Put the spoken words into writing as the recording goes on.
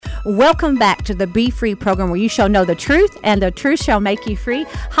Welcome back to the Be Free program, where you shall know the truth and the truth shall make you free.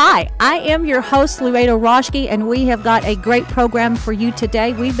 Hi, I am your host, Loretta Roschke, and we have got a great program for you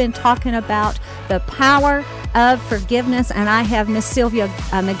today. We've been talking about the power of forgiveness, and I have Miss Sylvia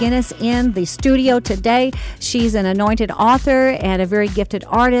McGinnis in the studio today. She's an anointed author and a very gifted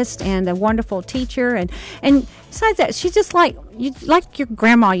artist and a wonderful teacher, and besides that, she's just like your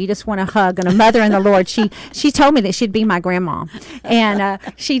grandma. You just want to hug, and a mother in the Lord. She told me that she'd be my grandma, and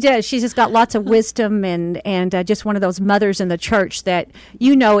she does. She's just got lots of wisdom and just one of those mothers in the church that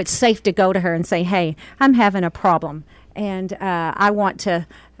it's safe to go to her and say, "Hey, I'm having a problem, and I want to.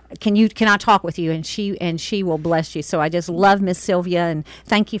 Can I talk with you?" And she will bless you. So I just love Miss Sylvia, and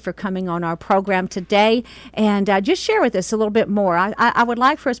thank you for coming on our program today. And just share with us a little bit more. I would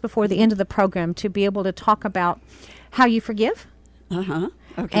like for us before the end of the program to be able to talk about how you forgive, Okay.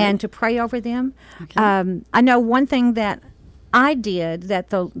 and to pray over them. Okay. I know one thing that I did that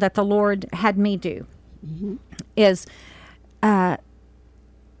the Lord had me do is to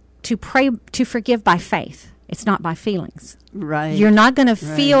pray to forgive by faith. It's not by feelings. Right. You're not going to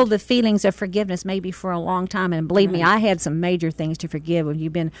feel the feelings of forgiveness maybe for a long time. And believe me, I had some major things to forgive. When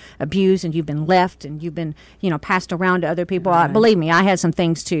you've been abused and you've been left and you've been, passed around to other people. Right. Believe me, I had some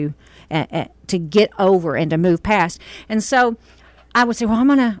things to get over and to move past. And so I would say, well, I'm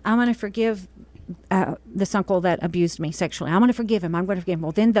gonna forgive this uncle that abused me sexually. I'm going to forgive him. I'm going to forgive him.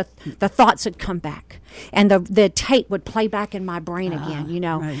 Well, then the thoughts would come back, and the tape would play back in my brain again,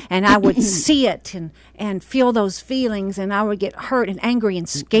 right. and I would see it and feel those feelings, and I would get hurt and angry and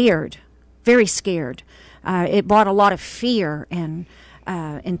scared, very scared. It brought a lot of fear and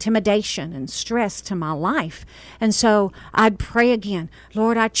intimidation and stress to my life. And so I'd pray again,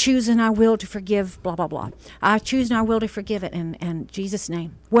 Lord, I choose and I will to forgive, blah, blah, blah. I choose and I will to forgive it in Jesus'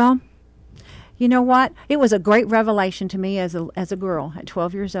 name. Well, you know what? It was a great revelation to me as a girl at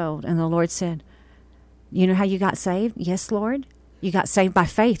 12 years old. And the Lord said, you know how you got saved? Yes, Lord. You got saved by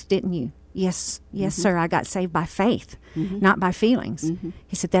faith, didn't you? Yes, sir. I got saved by faith, not by feelings.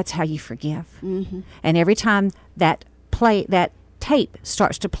 He said, that's how you forgive. And every time that tape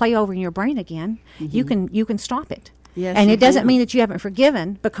starts to play over in your brain again, you can stop it. Yes, and it doesn't mean that you haven't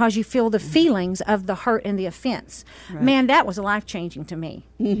forgiven, because you feel the feelings of the hurt and the offense. Right. Man, that was life-changing to me.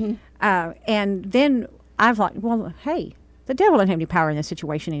 And then I thought, well, hey, the devil doesn't have any power in this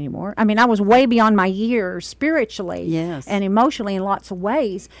situation anymore. I mean, I was way beyond my years spiritually and emotionally in lots of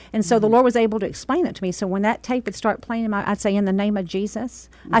ways. And so the Lord was able to explain it to me. So when that tape would start playing, I'd say, in the name of Jesus,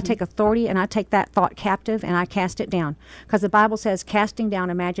 I take authority and I take that thought captive and I cast it down. Because the Bible says, casting down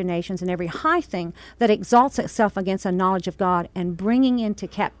imaginations and every high thing that exalts itself against the knowledge of God, and bringing into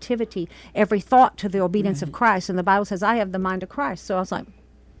captivity every thought to the obedience of Christ. And the Bible says, I have the mind of Christ. So I was like,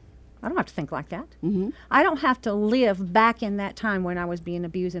 I don't have to think like that. I don't have to live back in that time when I was being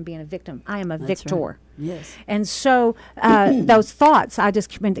abused and being a victim. I am a victor. Right. Yes. And so those thoughts, I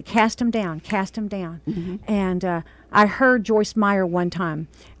just began to cast them down. And I heard Joyce Meyer one time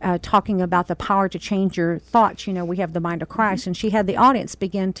talking about the power to change your thoughts. We have the mind of Christ. And she had the audience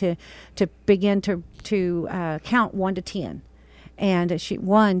begin to count 1 to 10. And she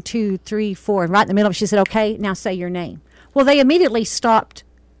 1, 2, 3, 4. And right in the middle of it, she said, okay, now say your name. Well, they immediately stopped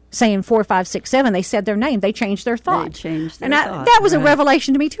saying 4, 5, 6, 7. They said their name. They changed their thought. That was a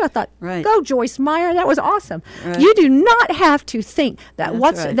revelation to me too. I thought, go Joyce Meyer. That was awesome. Right. You do not have to think that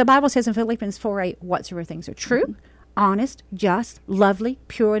That's the Bible says in Philippians 4:8, whatsoever things are true, honest, just, lovely,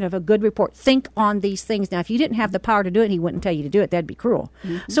 pure, and of a good report. Think on these things. Now, if you didn't have the power to do it, he wouldn't tell you to do it. That'd be cruel.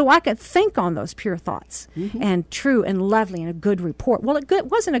 So I could think on those pure thoughts and true and lovely and a good report. Well, it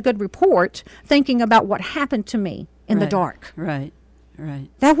wasn't a good report thinking about what happened to me in the dark. Right.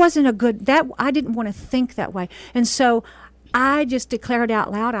 That wasn't I didn't want to think that way. And so I just declared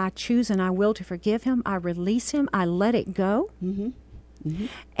out loud, I choose and I will to forgive him. I release him. I let it go.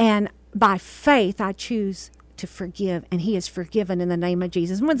 And by faith, I choose to forgive. And he is forgiven in the name of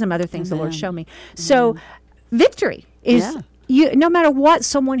Jesus. And some other things the Lord showed me. So victory is, no matter what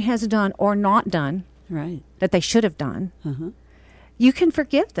someone has done or not done, that they should have done, you can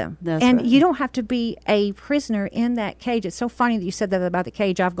forgive them. You don't have to be a prisoner in that cage. It's so funny that you said that about the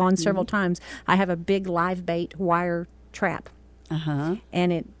cage. I've gone several times. I have a big live bait wire trap. And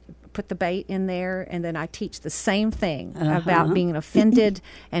it put the bait in there, and then I teach the same thing about being offended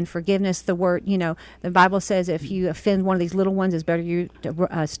and forgiveness. The word, the Bible says if you offend one of these little ones, it's better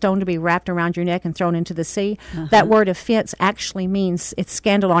a stone to be wrapped around your neck and thrown into the sea. That word offense actually means, it's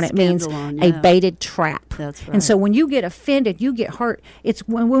scandalon. It means a baited trap. That's right. And so when you get offended, you get hurt, it's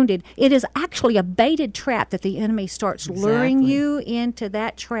wounded. It is actually a baited trap that the enemy starts luring you into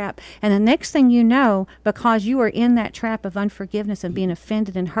that trap. And the next thing you know, because you are in that trap of unforgiveness and being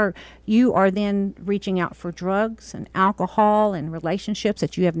offended and hurt, you are then reaching out for drugs and alcohol and relationships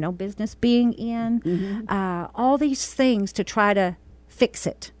that you have no business being in. All these things to try to fix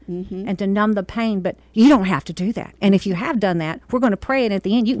it and to numb the pain, but you don't have to do that. And if you have done that, we're going to pray, and at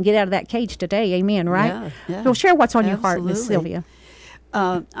the end you can get out of that cage today. Amen, right? Yeah. So share what's on your heart, Miss Sylvia.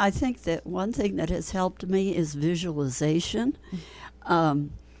 I think that one thing that has helped me is visualization.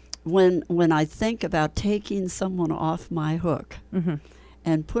 When I think about taking someone off my hook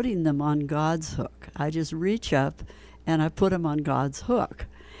and putting them on God's hook, I just reach up and I put them on God's hook.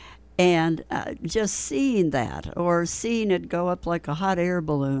 And just seeing that, or seeing it go up like a hot air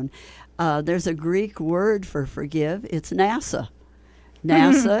balloon. There's a Greek word for forgive. It's NASA.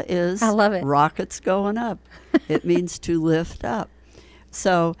 NASA is I love it. Rockets going up. It means to lift up.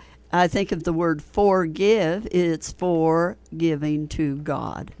 So I think of the word forgive, it's for giving to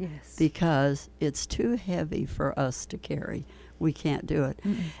God. Yes. Because it's too heavy for us to carry. We can't do it.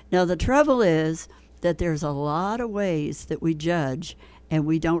 Now, the trouble is that there's a lot of ways that we judge, and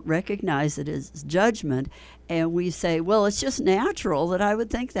we don't recognize it as judgment, and we say, well, it's just natural that I would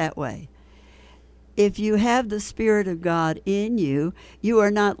think that way. If you have the Spirit of God in you, you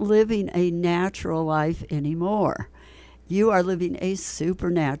are not living a natural life anymore. You are living a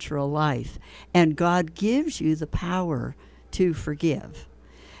supernatural life, and God gives you the power to forgive.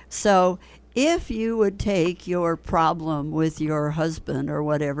 So if you would take your problem with your husband or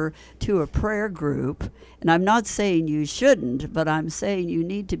whatever to a prayer group, and I'm not saying you shouldn't, but I'm saying you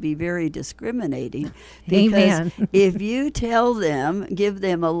need to be very discriminating. Because if you tell them, give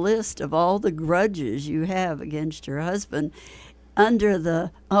them a list of all the grudges you have against your husband under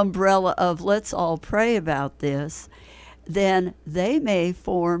the umbrella of let's all pray about this, then they may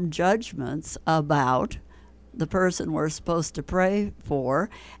form judgments about the person we're supposed to pray for,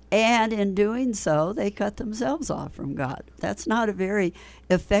 and in doing so, they cut themselves off from God. That's not a very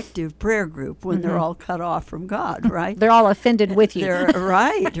effective prayer group when they're all cut off from God, right? They're all offended with you. They're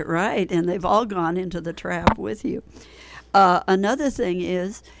right, and they've all gone into the trap with you. Another thing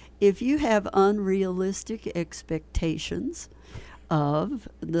is, if you have unrealistic expectations of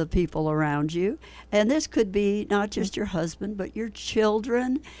the people around you, and this could be not just your husband but your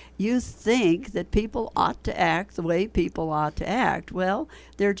children. You think that people ought to act the way people ought to act. Well,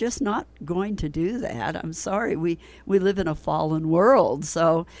 they're just not going to do that. I'm sorry, we live in a fallen world,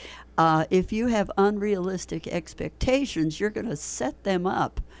 so if you have unrealistic expectations, you're going to set them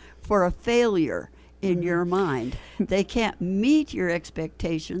up for a failure in your mind. They can't meet your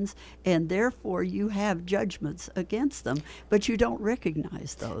expectations, and therefore you have judgments against them, but you don't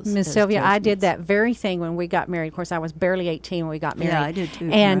recognize those. Miss Sylvia, I did that very thing when we got married. Of course, I was barely 18 when we got married. Yeah, I did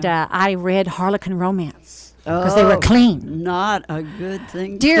too. And I read Harlequin Romance because they were clean. Not a good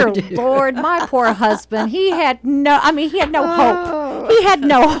thing Dear to do. Lord, my poor husband, he had no hope. He had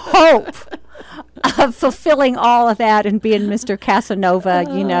no hope of fulfilling all of that and being Mr. Casanova,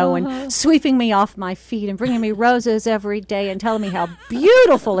 and sweeping me off my feet and bringing me roses every day and telling me how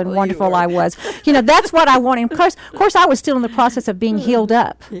beautiful and wonderful I was. That's what I wanted. Of course, I was still in the process of being healed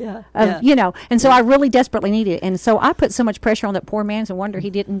up. And so I really desperately needed it. And so I put so much pressure on that poor man, so wonder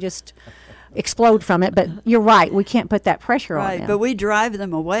he didn't just explode from it. But you're right, we can't put that pressure on them. But we drive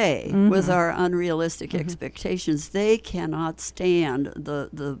them away with our unrealistic expectations. They cannot stand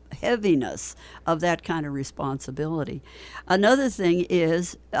the heaviness of that kind of responsibility. Another thing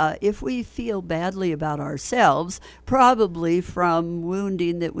is, if we feel badly about ourselves, probably from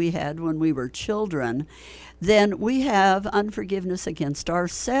wounding that we had when we were children, then we have unforgiveness against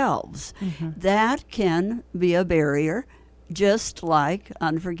ourselves. That can be a barrier, just like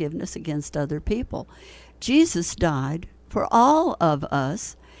unforgiveness against other people. Jesus died for all of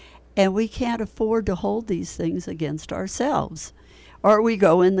us, and we can't afford to hold these things against ourselves. Or we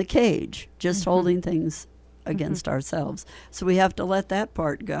go in the cage, just holding things against ourselves. So we have to let that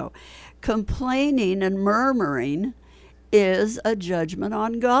part go. Complaining and murmuring is a judgment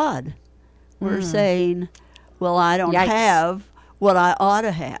on God. We're saying, well, I don't have what I ought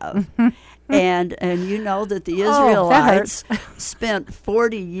to have. And you know that the Israelites spent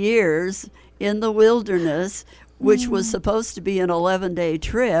 40 years in the wilderness, which was supposed to be an 11-day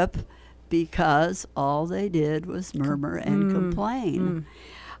trip, because all they did was murmur and complain.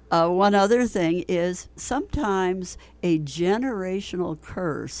 One other thing is sometimes a generational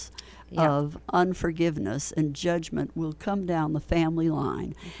curse of unforgiveness and judgment will come down the family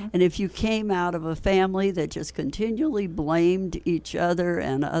line. And if you came out of a family that just continually blamed each other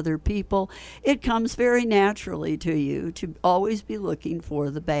and other people, it comes very naturally to you to always be looking for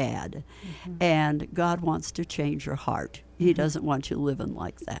the bad. And God wants to change your heart. He doesn't want you living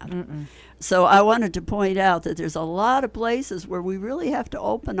like that. So I wanted to point out that there's a lot of places where we really have to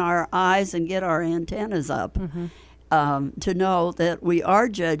open our eyes and get our antennas up to know that we are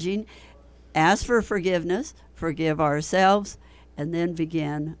judging, ask for forgiveness, forgive ourselves, and then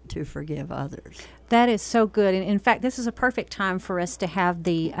begin to forgive others. That is so good. And in fact, this is a perfect time for us to have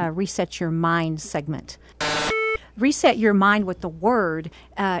the Reset Your Mind segment. Reset your mind with the Word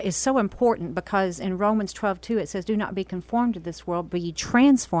is so important because in Romans 12:2 it says, "Do not be conformed to this world, but ye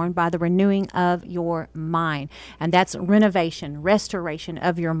transformed by the renewing of your mind." And that's renovation, restoration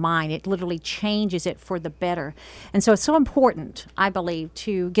of your mind. It literally changes it for the better. And so it's so important, I believe,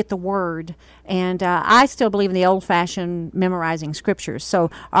 to get the Word. And I still believe in the old-fashioned memorizing scriptures.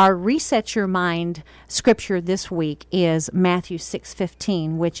 So our Reset Your Mind scripture this week is Matthew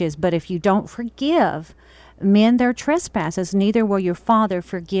 6:15, which is, "But if you don't forgive men their trespasses, neither will your Father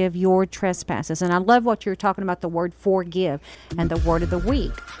forgive your trespasses." And I love what you're talking about, the word forgive and the word of the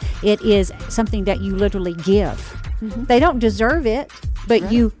week. It is something that you literally give. They don't deserve it,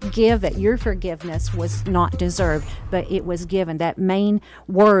 but you give it. Your forgiveness was not deserved, but it was given. That main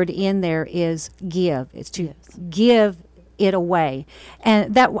word in there is give. It's to give it away.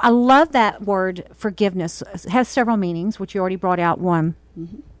 And that I love that word forgiveness. It has several meanings, which you already brought out one.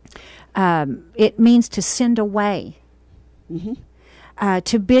 It means to send away,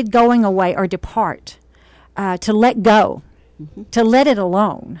 to bid going away or depart, to let go, to let it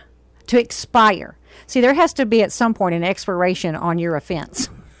alone, to expire. See, there has to be at some point an expiration on your offense.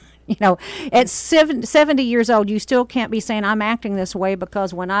 You know, at 70 years old, you still can't be saying, "I'm acting this way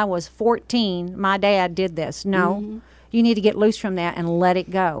because when I was 14, my dad did this." No. You need to get loose from that and let it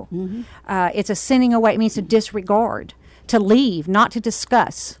go. It's a sending away. It means to disregard, to leave, not to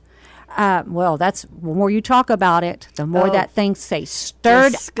discuss. Well, that's the more you talk about it, the more that thing stays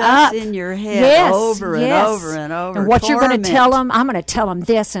stirred up in your head over and over and over. And what you're going to tell them, I'm going to tell them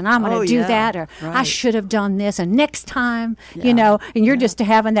this, and I'm going to do that, or I should have done this, and next time, you know, and you're just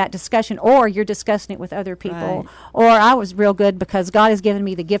having that discussion, or you're discussing it with other people. Or I was real good because God has given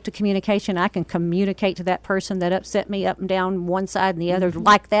me the gift of communication. I can communicate to that person that upset me up and down one side and the other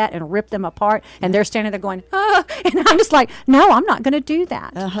like that and rip them apart, and they're standing there going, "Ah," and I'm just like, "No, I'm not going to do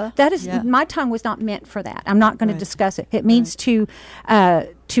that." That is my tongue was not meant for that. I'm not going to discuss it. It means to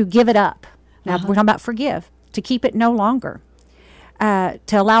give it up. Now we're talking about forgive, to keep it no longer, to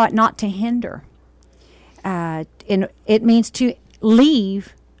allow it not to hinder. It means to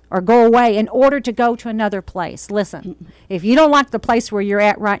leave or go away in order to go to another place. Listen, if you don't like the place where you're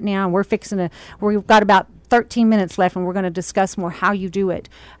at right now, and we've got about 13 minutes left, and we're going to discuss more how you do it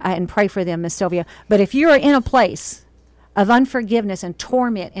and pray for them, Miss Sylvia. But if you're in a place of unforgiveness and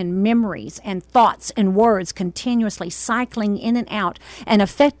torment and memories and thoughts and words continuously cycling in and out and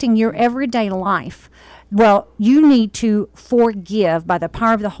affecting your everyday life, well, you need to forgive by the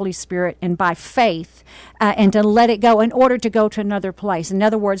power of the Holy Spirit and by faith and to let it go in order to go to another place. In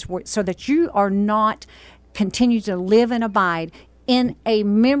other words, so that you are not continue to live and abide in a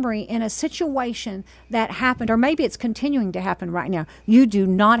memory, in a situation that happened, or maybe it's continuing to happen right now. You do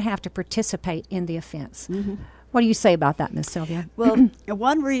not have to participate in the offense. What do you say about that, Miss Sylvia? Well,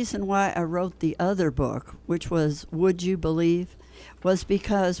 one reason why I wrote the other book, which was Would You Believe, was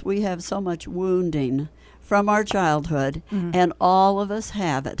because we have so much wounding from our childhood, and all of us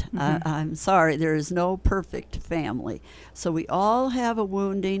have it. I'm sorry, there is no perfect family. So we all have a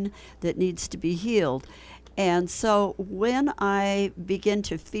wounding that needs to be healed. And so when I begin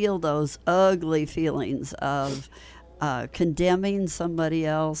to feel those ugly feelings of condemning somebody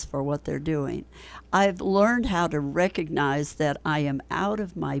else for what they're doing, I've learned how to recognize that I am out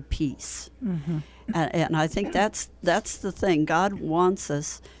of my peace. And I think that's the thing. God wants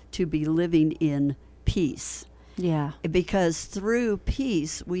us to be living in peace. Yeah. Because through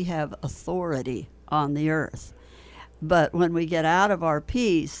peace, we have authority on the earth. But when we get out of our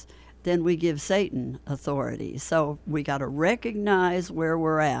peace, then we give Satan authority. So we got to recognize where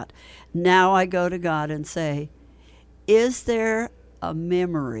we're at. Now I go to God and say, is there a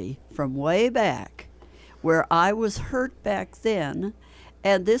memory from way back where I was hurt back then,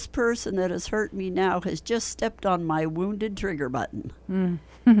 and this person that has hurt me now has just stepped on my wounded trigger button?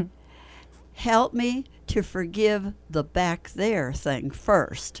 Help me to forgive the back there thing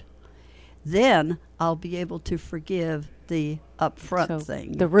first. Then I'll be able to forgive the upfront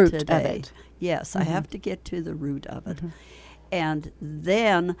thing. The root today. of it. Yes, I have to get to the root of it. And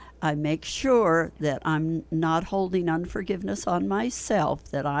then I make sure that I'm not holding unforgiveness on myself,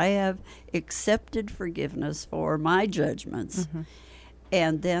 that I have accepted forgiveness for my judgments.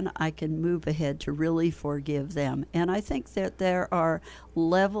 And then I can move ahead to really forgive them. And I think that there are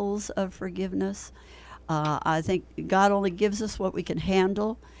levels of forgiveness. I think God only gives us what we can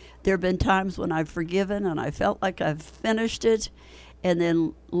handle. There have been times when I've forgiven and I felt like I've finished it. And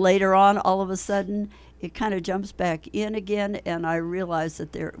then later on, all of a sudden, it kind of jumps back in again, and I realized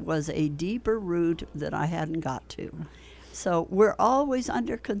that there was a deeper root that I hadn't got to. So we're always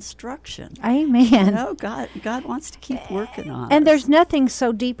under construction. Amen. You know, God wants to keep working on us. And there's nothing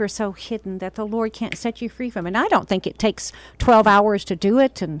so deep or so hidden that the Lord can't set you free from. And I don't think it takes 12 hours to do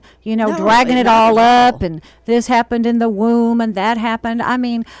it and, No, dragging it not all at all. up and this happened in the womb and that happened. I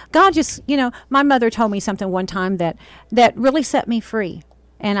mean, God just, my mother told me something one time that really set me free.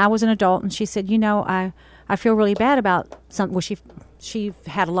 And I was an adult, and she said, I feel really bad about something. Well, she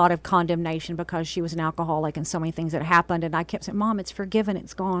had a lot of condemnation because she was an alcoholic and so many things that happened. And I kept saying, Mom, it's forgiven.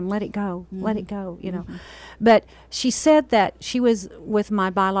 It's gone. Let it go. Let it go, But she said that she was with my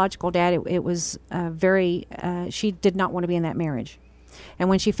biological dad. It was she did not want to be in that marriage. And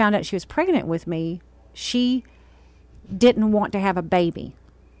when she found out she was pregnant with me, she didn't want to have a baby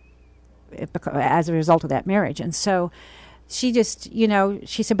as a result of that marriage. And so she just,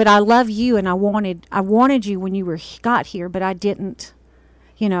 she said, but I love you, and I wanted you when you got here, but I didn't,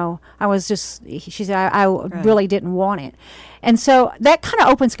 I was just, she said, I really didn't want it. And so that kind of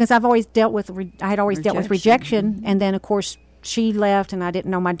opens, because I've always dealt with, dealt with rejection. And then, of course, she left, and I didn't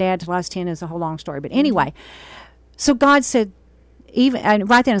know my dad till I was 10. Is a whole long story. But anyway, so God said, and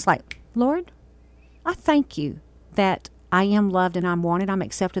right then it's like, Lord, I thank you that I am loved and I'm wanted. I'm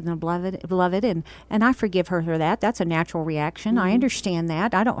accepted and beloved, and I forgive her for that. That's a natural reaction. I understand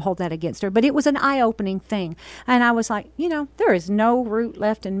that. I don't hold that against her. But it was an eye-opening thing. And I was like, there is no root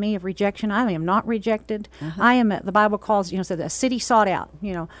left in me of rejection. I am not rejected. I am, the Bible calls, said a city sought out.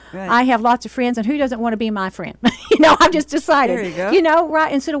 Right. I have lots of friends, and who doesn't want to be my friend? I've just decided. There you go.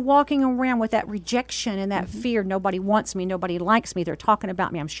 Right? Instead of walking around with that rejection and that fear, nobody wants me, nobody likes me, they're talking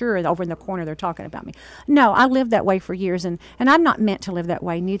about me. I'm sure over in the corner they're talking about me. No, I lived that way for years. And I'm not meant to live that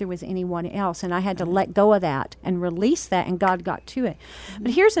way, neither was anyone else. And I had to let go of that and release that, and God got to it.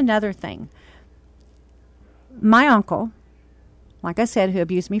 But here's another thing. My uncle, like I said, who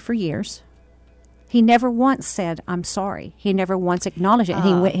abused me for years, he never once said, I'm sorry. He never once acknowledged it.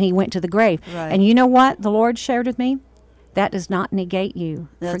 And he went to the grave. Right. And you know what the Lord shared with me? That does not negate you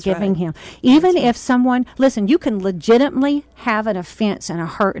forgiving right. him. Even if someone, listen, you can legitimately have an offense and a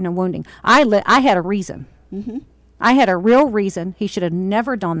hurt and a wounding. I had a reason. I had a real reason. He should have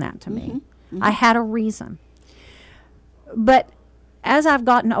never done that to me. I had a reason. But as I've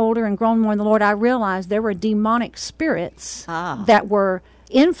gotten older and grown more in the Lord, I realized there were demonic spirits that were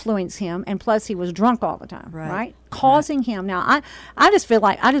influencing him, and plus he was drunk all the time, right? Causing him. Now, I just feel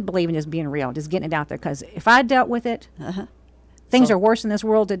like, I just believe in just being real, just getting it out there, because if I dealt with it, things are worse in this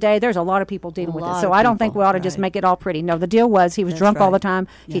world today. There's a lot of people dealing with it. So I don't think we ought to just make it all pretty. No, the deal was he was drunk all the time.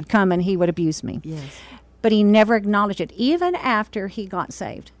 Yeah. He'd come and he would abuse me. Yes. But he never acknowledged it, even after he got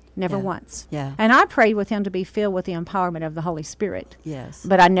saved. Never once. Yeah. And I prayed with him to be filled with the empowerment of the Holy Spirit. Yes.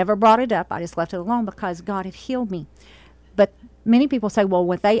 But I never brought it up. I just left it alone because God had healed me. But many people say, well,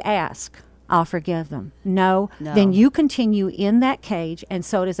 when they ask, I'll forgive them. No. Then you continue in that cage, and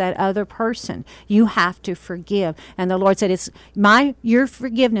so does that other person. You have to forgive. And the Lord said, your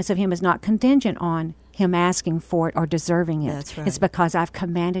forgiveness of him is not contingent on him asking for it or deserving it. That's right. It's because I've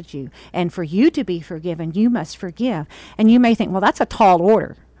commanded you. And for you to be forgiven, you must forgive. And you may think, well, that's a tall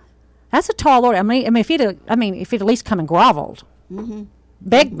order. That's a tall order. I mean, if he'd at least come and groveled,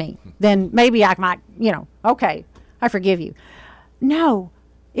 begged me, then maybe I might, okay, I forgive you. No,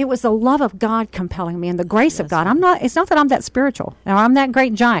 it was the love of God compelling me and the grace of God. It's not that I'm that spiritual or I'm that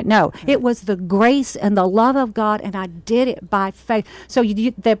great giant. No, it was the grace and the love of God, and I did it by faith. So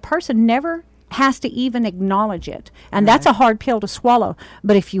the person never has to even acknowledge it. And that's a hard pill to swallow.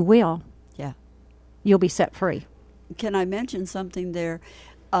 But if you will, you'll be set free. Can I mention something there?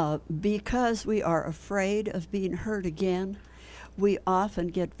 Because we are afraid of being hurt again, we often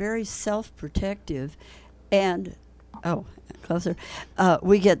get very self-protective and, closer,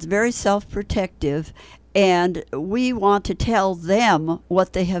 we get very self-protective, and we want to tell them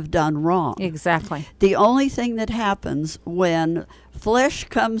what they have done wrong. Exactly. The only thing that happens when flesh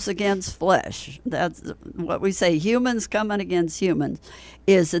comes against flesh, that's what we say, humans coming against humans,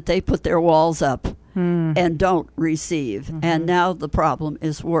 is that they put their walls up and don't receive. And now the problem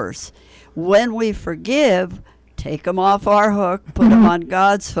is worse. When we forgive, take them off our hook, put them on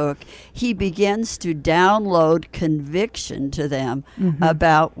God's hook, He begins to download conviction to them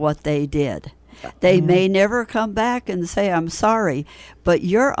about what they did. They may never come back and say, I'm sorry, but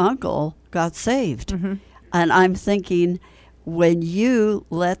your uncle got saved. And I'm thinking, when you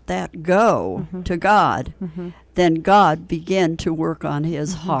let that go to God, then God began to work on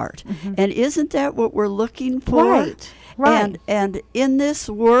his heart. And isn't that what we're looking for? Right. Right. And in this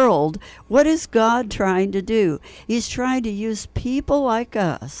world, what is God trying to do? He's trying to use people like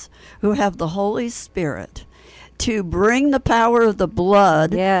us who have the Holy Spirit to bring the power of the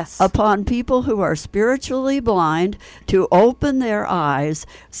blood upon people who are spiritually blind, to open their eyes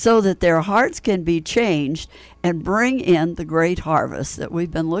so that their hearts can be changed and bring in the great harvest that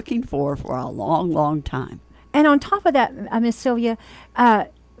we've been looking for a long, long time. And on top of that, Miss Sylvia,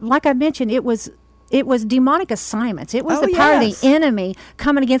 like I mentioned, it was demonic assignments. It was the power of the enemy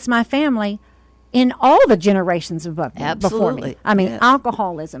coming against my family in all the generations above me, before me. I mean,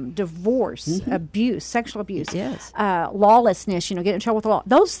 alcoholism, divorce, abuse, sexual abuse, lawlessness, getting in trouble with the law.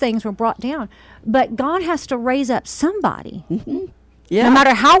 Those things were brought down. But God has to raise up somebody, no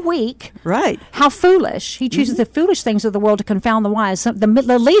matter how weak, how foolish. He chooses the foolish things of the world to confound the wise.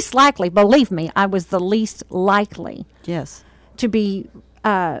 The least likely, believe me, I was the least likely to be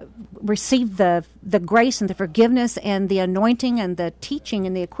receive the grace and the forgiveness and the anointing and the teaching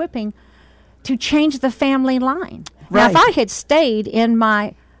and the equipping to change the family line. Now, if I had stayed in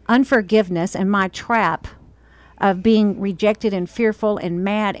my unforgiveness and my trap of being rejected and fearful and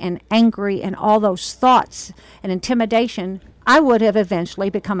mad and angry and all those thoughts and intimidation, I would have eventually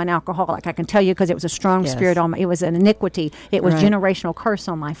become an alcoholic. I can tell you, because it was a strong spirit on it was an iniquity. It was generational curse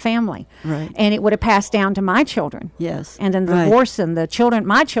on my family. And it would have passed down to my children. And then the divorce and the children,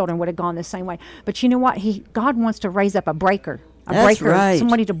 my children would have gone the same way. But you know what? God wants to raise up a breaker.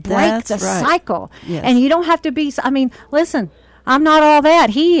 Somebody to break the cycle. And you don't have to be, listen, I'm not all that.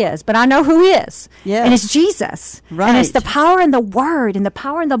 He is, but I know who is. And it's Jesus. And it's the power in the Word and the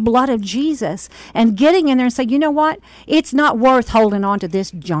power in the blood of Jesus. And getting in there and saying, you know what? It's not worth holding on to this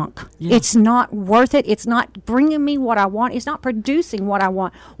junk. It's not worth it. It's not bringing me what I want. It's not producing what I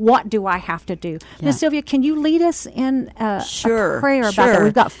want. What do I have to do? Miss Sylvia, can you lead us in a prayer about that?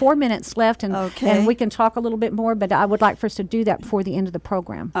 We've got 4 minutes left, and we can talk a little bit more, but I would like for us to do that before the end of the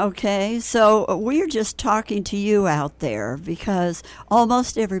program. Okay, so we're just talking to you out there because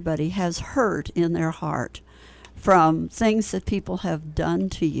almost everybody has hurt in their heart from things that people have done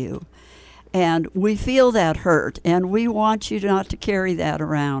to you. And we feel that hurt, and we want you not to carry that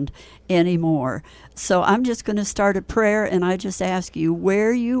around anymore. So I'm just going to start a prayer, and I just ask you,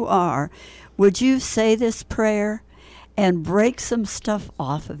 where you are, would you say this prayer and break some stuff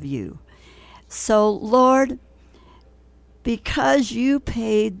off of you? So, Lord, because you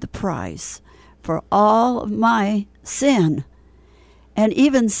paid the price for all of my sin, and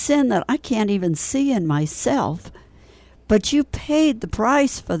even sin that I can't even see in myself, but you paid the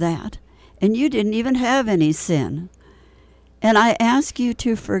price for that, and you didn't even have any sin. And I ask you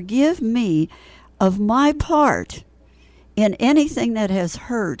to forgive me of my part in anything that has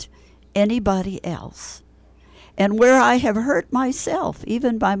hurt anybody else. And where I have hurt myself,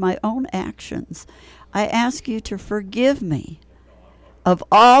 even by my own actions, I ask you to forgive me of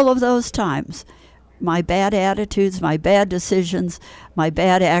all of those times. My bad attitudes, my bad decisions, my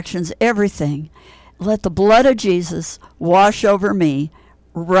bad actions, everything. Let the blood of Jesus wash over me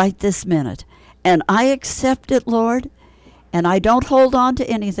right this minute. And I accept it, Lord, and I don't hold on to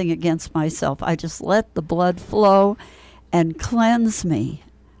anything against myself. I just let the blood flow and cleanse me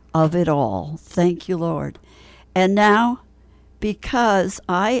of it all. Thank you, Lord. And now, because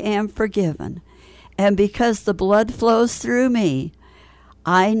I am forgiven, and because the blood flows through me,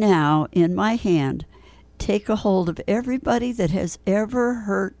 I now, in my hand, take a hold of everybody that has ever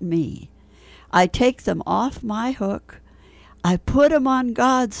hurt me. I take them off my hook. I put them on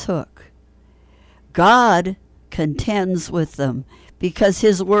God's hook. God contends with them because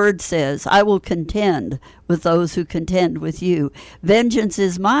his word says, I will contend with those who contend with you. Vengeance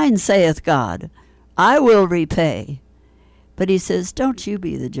is mine, saith God. I will repay. But he says, don't you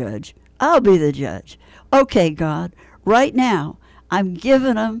be the judge. I'll be the judge. Okay, God, right now, I'm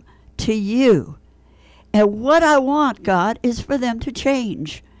giving them to you. And what I want, God, is for them to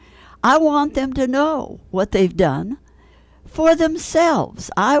change. I want them to know what they've done for themselves.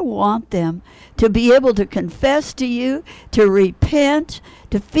 I want them to be able to confess to you, to repent,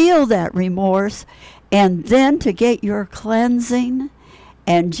 to feel that remorse, and then to get your cleansing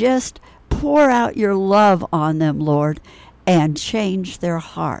and just pour out your love on them, Lord, and change their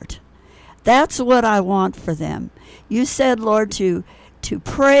heart. That's what I want for them. You said, Lord, to to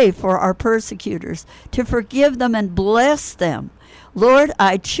pray for our persecutors, to forgive them and bless them. Lord,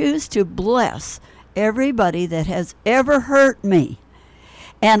 I choose to bless everybody that has ever hurt me.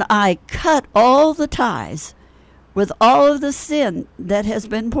 And I cut all the ties with all of the sin that has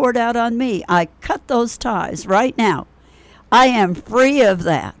been poured out on me. I cut those ties right now. I am free of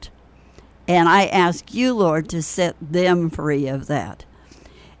that. And I ask you, Lord, to set them free of that.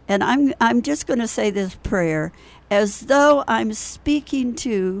 And I'm just going to say this prayer as though I'm speaking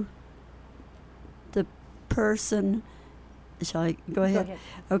to the person. Shall I go ahead? Go ahead.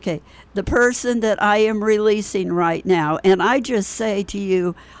 Okay. The person that I am releasing right now. And I just say to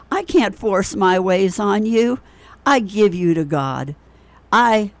you, I can't force my ways on you. I give you to God.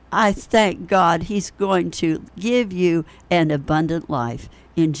 I thank God He's going to give you an abundant life.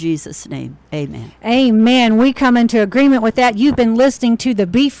 In Jesus' name, amen. Amen. We come into agreement with that. You've been listening to the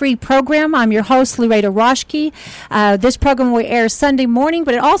Be Free program. I'm your host, Loretta Roschke. This program will air Sunday morning,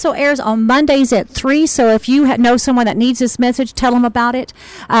 but it also airs on Mondays at 3. So if you know someone that needs this message, tell them about it.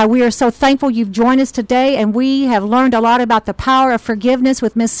 We are so thankful you've joined us today, and we have learned a lot about the power of forgiveness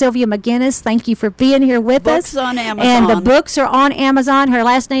with Miss Sylvia McGinnis. Thank you for being here with us. Books on Amazon. And the books are on Amazon. Her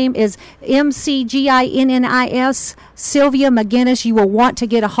last name is McGinnis. Sylvia McGinnis. You will want to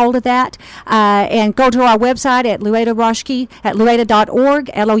get a hold of that. And go to our website at Loretta Roschke at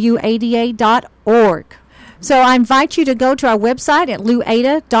Loretta.org, LOUADA.org. So I invite you to go to our website at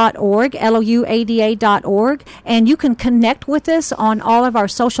LOUADA.org, LOUADA.org, and you can connect with us on all of our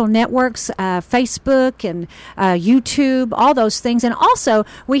social networks, Facebook and YouTube, all those things. And also,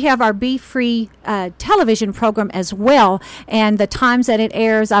 we have our Be Free television program as well, and the times that it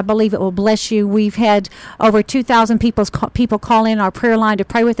airs, I believe it will bless you. We've had over 2,000 people call in our prayer line to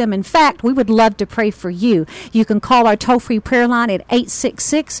pray with them. In fact, we would love to pray for you. You can call our toll-free prayer line at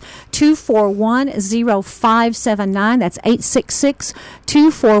 866-241-0579. That's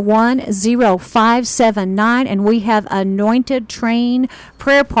 866-241-0579. And we have anointed, trained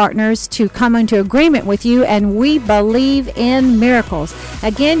prayer partners to come into agreement with you, and we believe in miracles.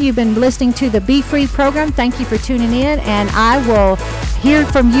 Again, you've been listening to the Be Free program. Thank you for tuning in, and I will hear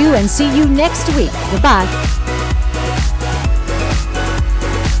from you and see you next week. Goodbye.